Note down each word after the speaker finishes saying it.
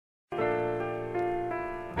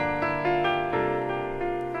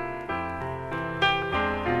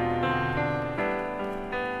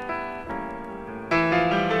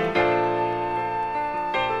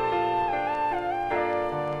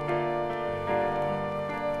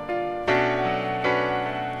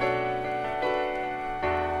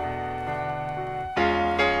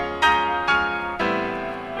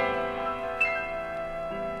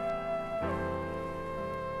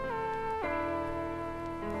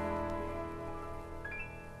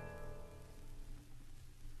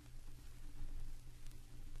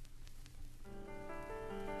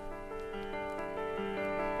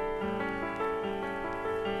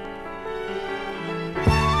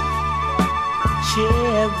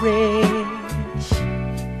cherish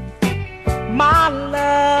my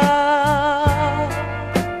love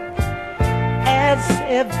as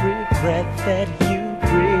every breath that you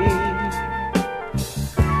breathe.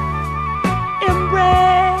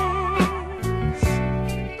 Embrace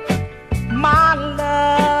my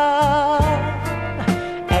love,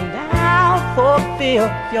 and I'll fulfill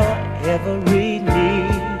your every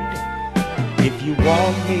need. If you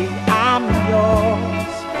want me, I'm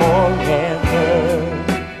yours forever.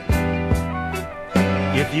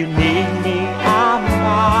 If you need me, I'm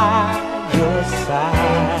by your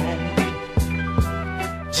side.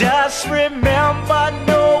 Just remember,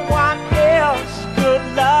 no one else could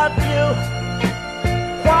love you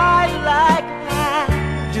quite like I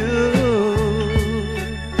do.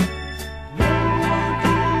 No one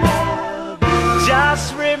could love you. Just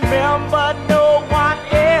remember, no one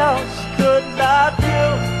else could love you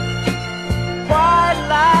quite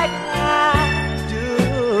like I do.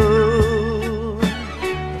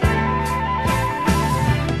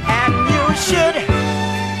 And you should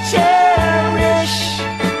cherish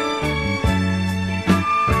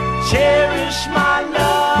my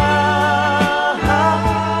love.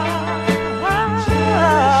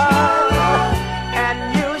 And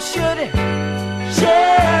you should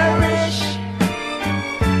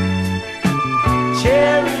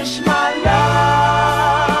cherish my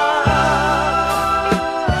love.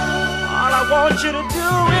 All I want you to do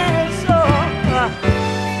is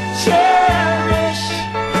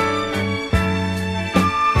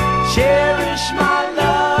cherish my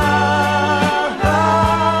love.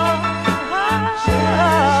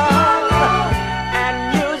 And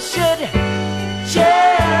you should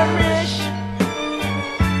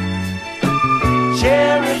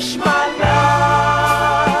cherish my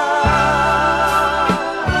love.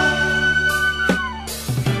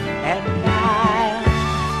 And I'll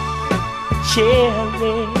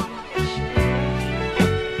cherish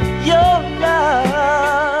your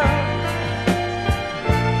love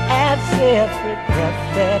as every breath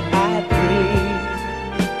that I breathe.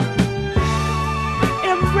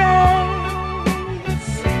 Embrace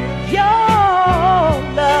your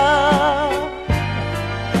love,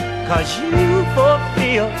 'cause you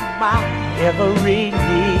fulfill my every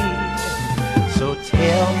need. So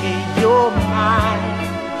tell me you're mine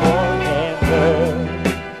forever,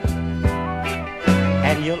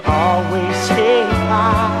 and you'll always stay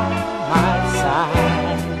by my side.